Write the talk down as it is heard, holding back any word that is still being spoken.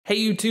Hey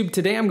YouTube,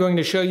 today I'm going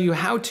to show you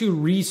how to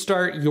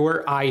restart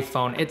your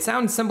iPhone. It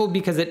sounds simple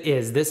because it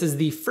is. This is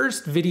the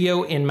first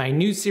video in my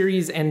new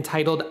series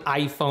entitled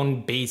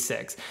iPhone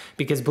Basics,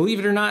 because believe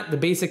it or not, the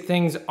basic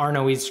things aren't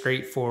always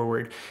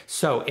straightforward.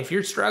 So if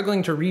you're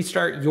struggling to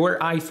restart your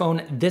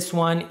iPhone, this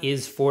one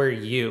is for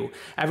you.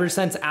 Ever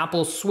since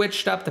Apple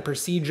switched up the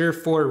procedure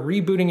for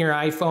rebooting your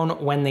iPhone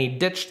when they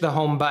ditched the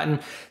home button,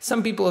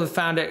 some people have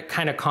found it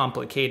kind of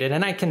complicated,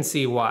 and I can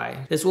see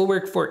why. This will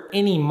work for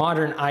any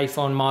modern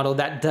iPhone model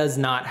that does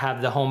not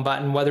have the home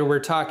button, whether we're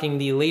talking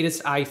the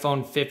latest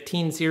iPhone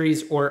 15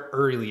 series or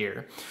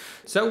earlier.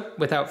 So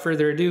without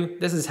further ado,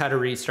 this is how to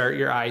restart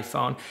your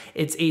iPhone.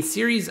 It's a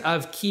series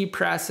of key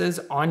presses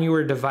on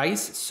your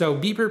device, so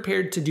be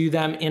prepared to do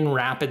them in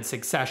rapid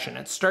succession.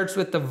 It starts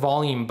with the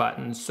volume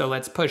button, so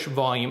let's push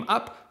volume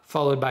up,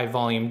 followed by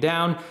volume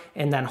down,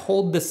 and then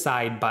hold the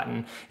side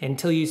button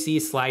until you see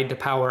slide to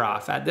power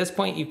off. At this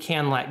point, you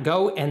can let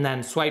go and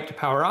then swipe to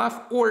power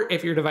off, or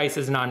if your device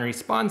is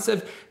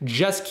non-responsive,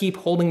 just keep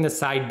holding the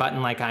side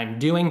button like I'm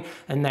doing,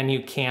 and then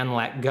you can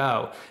let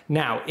go.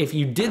 Now, if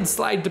you did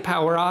slide to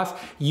power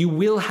off, you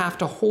will have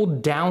to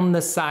hold down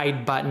the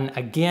side button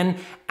again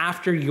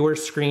after your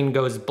screen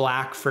goes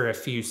black for a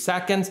few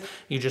seconds.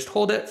 You just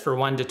hold it for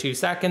 1 to 2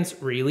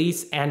 seconds,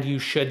 release, and you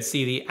should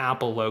see the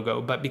Apple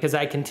logo. But because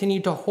I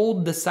continue to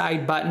hold the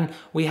side button,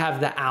 we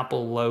have the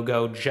Apple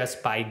logo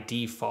just by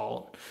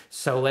default.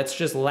 So let's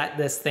just let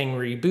this thing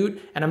reboot,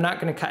 and I'm not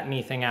gonna cut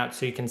anything out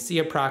so you can see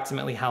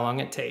approximately how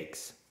long it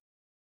takes.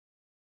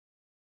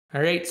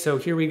 All right, so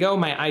here we go.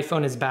 My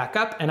iPhone is back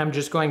up and I'm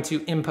just going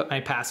to input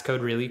my passcode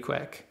really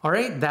quick. All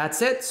right,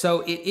 that's it. So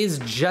it is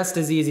just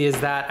as easy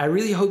as that. I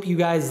really hope you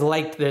guys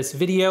liked this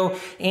video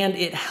and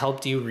it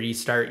helped you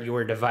restart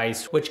your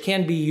device, which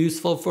can be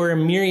useful for a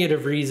myriad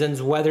of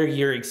reasons, whether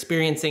you're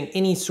experiencing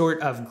any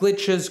sort of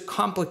glitches,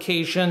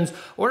 complications,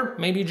 or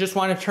maybe you just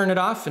want to turn it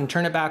off and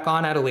turn it back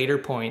on at a later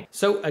point.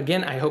 So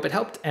again, I hope it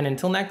helped, and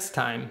until next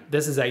time,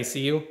 this is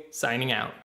ICU signing out.